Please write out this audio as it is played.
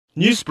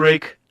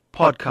Newsbreak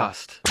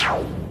podcast.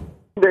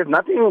 There's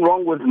nothing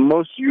wrong with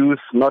most youth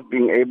not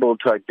being able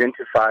to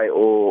identify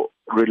or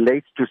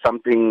relate to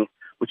something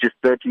which is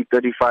 30,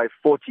 35,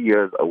 40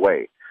 years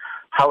away.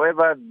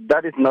 However,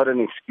 that is not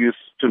an excuse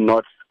to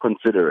not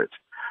consider it.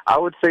 I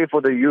would say for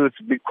the youth,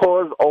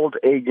 because old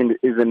age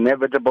is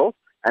inevitable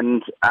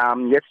and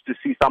yet to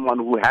see someone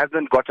who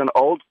hasn't gotten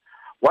old,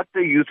 what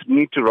the youth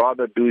need to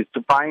rather do is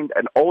to find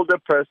an older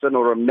person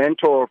or a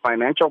mentor or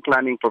financial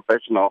planning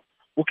professional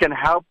who can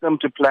help them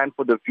to plan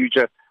for the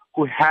future,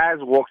 who has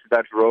walked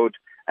that road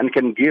and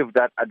can give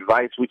that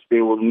advice which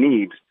they will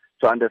need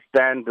to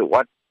understand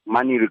what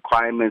money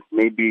requirements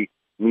may be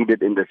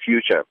needed in the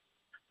future.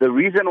 The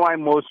reason why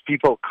most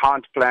people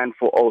can't plan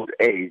for old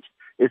age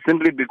is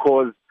simply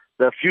because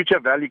the future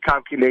value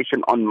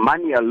calculation on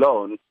money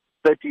alone,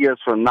 30 years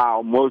from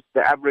now,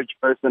 the average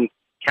person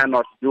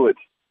cannot do it.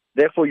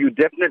 Therefore, you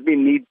definitely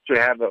need to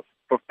have a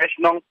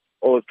professional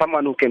or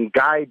someone who can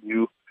guide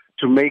you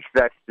to make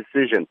that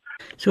decision.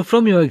 So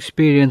from your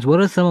experience, what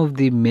are some of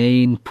the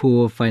main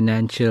poor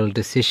financial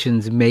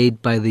decisions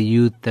made by the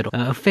youth that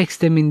affects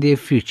them in their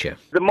future?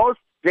 The most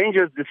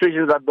dangerous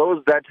decisions are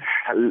those that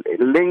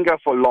linger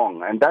for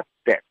long, and that's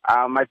debt.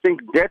 I think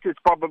debt is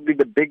probably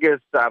the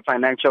biggest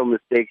financial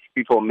mistakes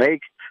people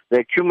make. They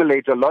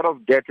accumulate a lot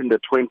of debt in the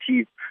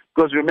 20s,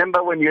 because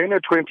remember, when you're in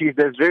your 20s,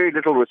 there's very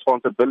little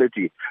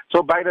responsibility.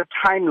 So by the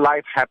time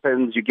life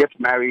happens, you get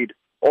married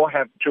or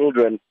have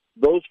children,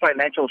 those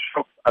financial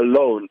shocks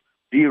alone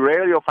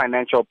derail your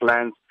financial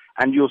plans,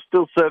 and you're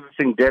still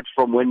servicing debt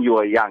from when you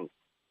were young.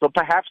 So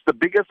perhaps the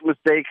biggest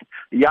mistake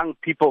young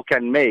people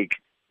can make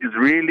is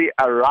really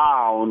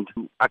around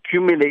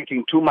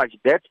accumulating too much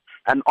debt,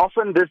 and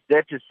often this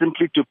debt is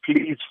simply to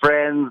please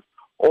friends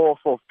or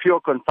for pure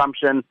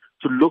consumption,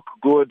 to look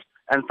good,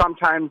 and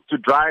sometimes to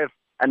drive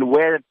and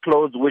wear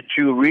clothes which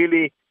you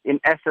really, in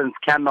essence,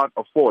 cannot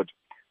afford.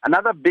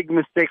 Another big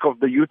mistake of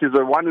the youth is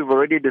the one we've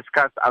already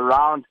discussed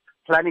around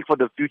planning for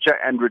the future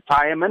and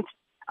retirement,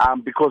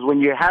 because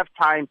when you have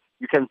time,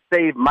 you can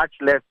save much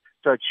less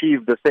to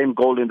achieve the same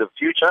goal in the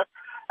future,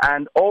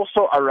 and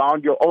also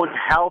around your own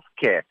health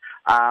care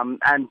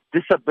and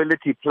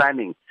disability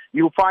planning.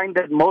 You find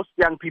that most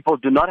young people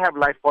do not have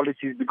life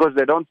policies because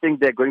they don't think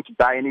they're going to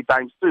die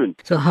anytime soon.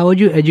 So how would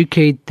you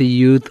educate the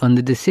youth on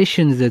the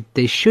decisions that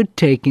they should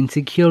take in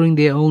securing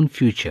their own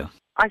future?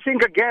 I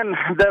think, again,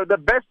 the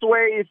best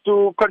way is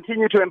to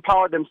continue to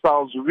empower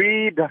themselves.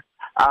 Read,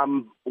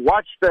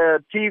 watch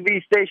the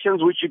TV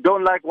stations which you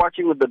don't like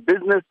watching with the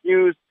business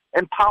news.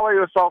 Empower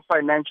yourself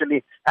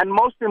financially, and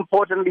most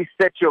importantly,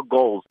 set your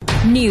goals.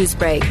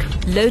 Newsbreak,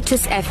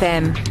 Lotus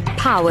FM,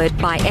 powered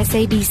by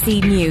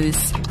SABC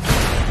News.